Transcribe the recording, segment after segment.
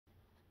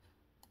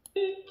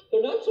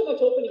They're not so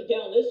much opening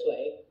down this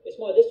way, it's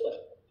more this way.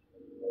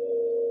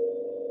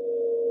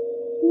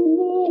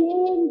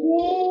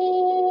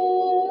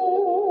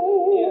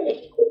 There.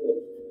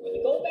 When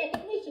you go back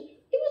and listen,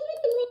 there was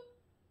nothing wrong.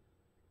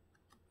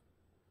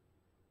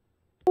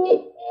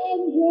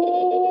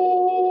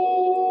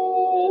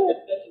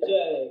 That's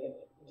day.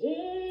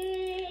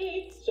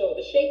 Day. So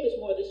the shape is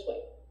more this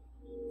way.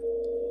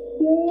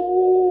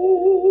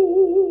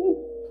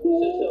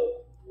 So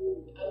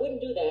I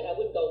wouldn't do that. I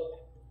wouldn't go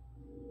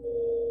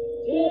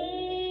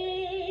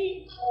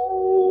day.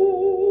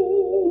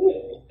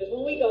 Because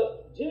when we go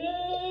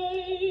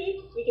day,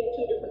 we get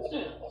two different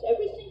sounds.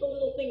 Every single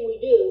little thing we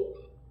do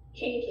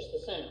changes the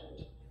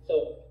sound.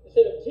 So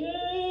instead of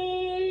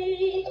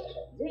day,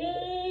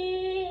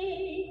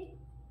 day,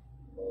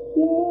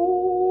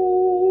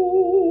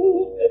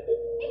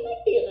 it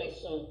might be a nice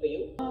song for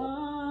you.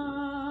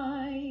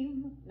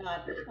 I'm,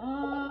 not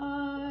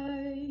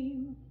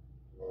I'm.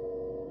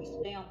 We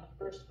stay on the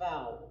first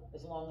vowel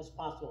as long as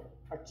possible.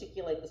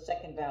 Articulate the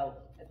second vowel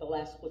at the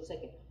last split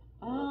second.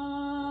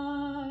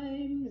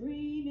 I'm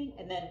dreaming.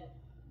 And then,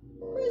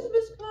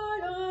 Christmas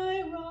card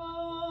I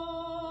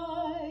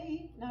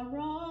write. Now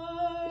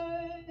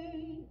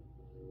write.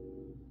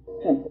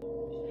 Okay.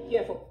 Be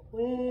careful.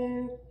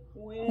 Where?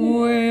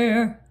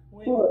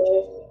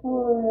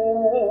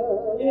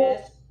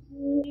 Yes.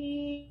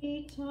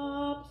 The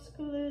tops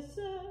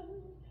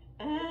glisten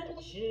and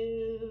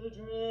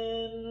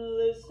children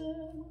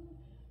listen.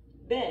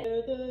 Then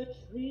the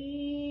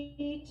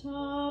tree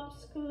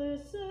tops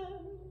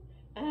glisten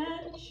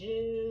and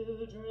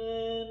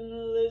children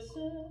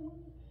listen.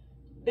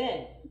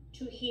 Then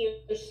to hear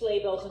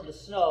sleigh bells in the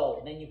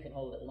snow, then you can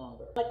hold it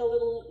longer. Like a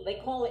little, they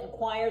call it in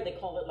choir, they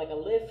call it like a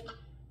lift.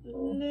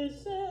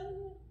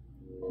 Listen,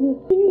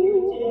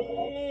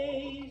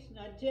 days,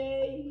 not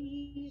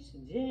days,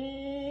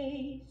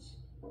 days.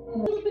 A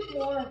little bit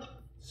more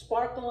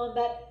sparkle on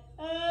that.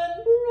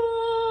 And bright.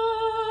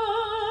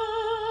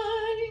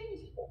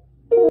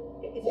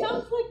 It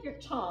sounds like your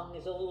tongue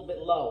is a little bit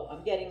low.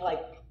 I'm getting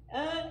like,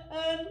 and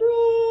bright.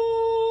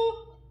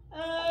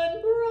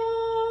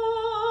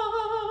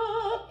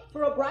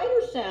 For a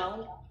brighter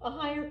sound, a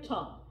higher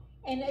tongue.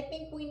 And I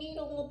think we need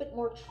a little bit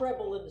more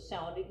treble in the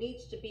sound. It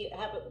needs to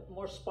have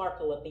more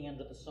sparkle at the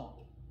end of the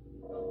song.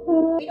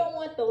 We don't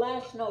want the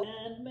last note.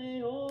 And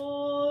may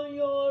all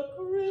your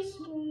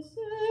Christmases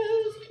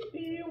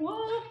be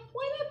one.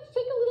 Why not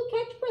take a little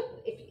catch breath?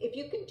 If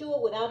you can do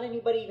it without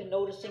anybody even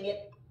noticing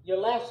it, your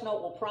last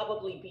note will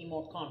probably be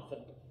more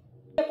confident.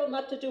 Be careful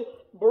not to do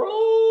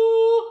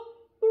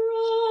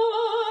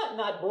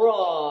not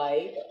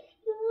bride,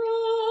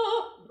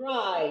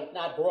 bride,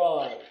 not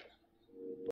bride.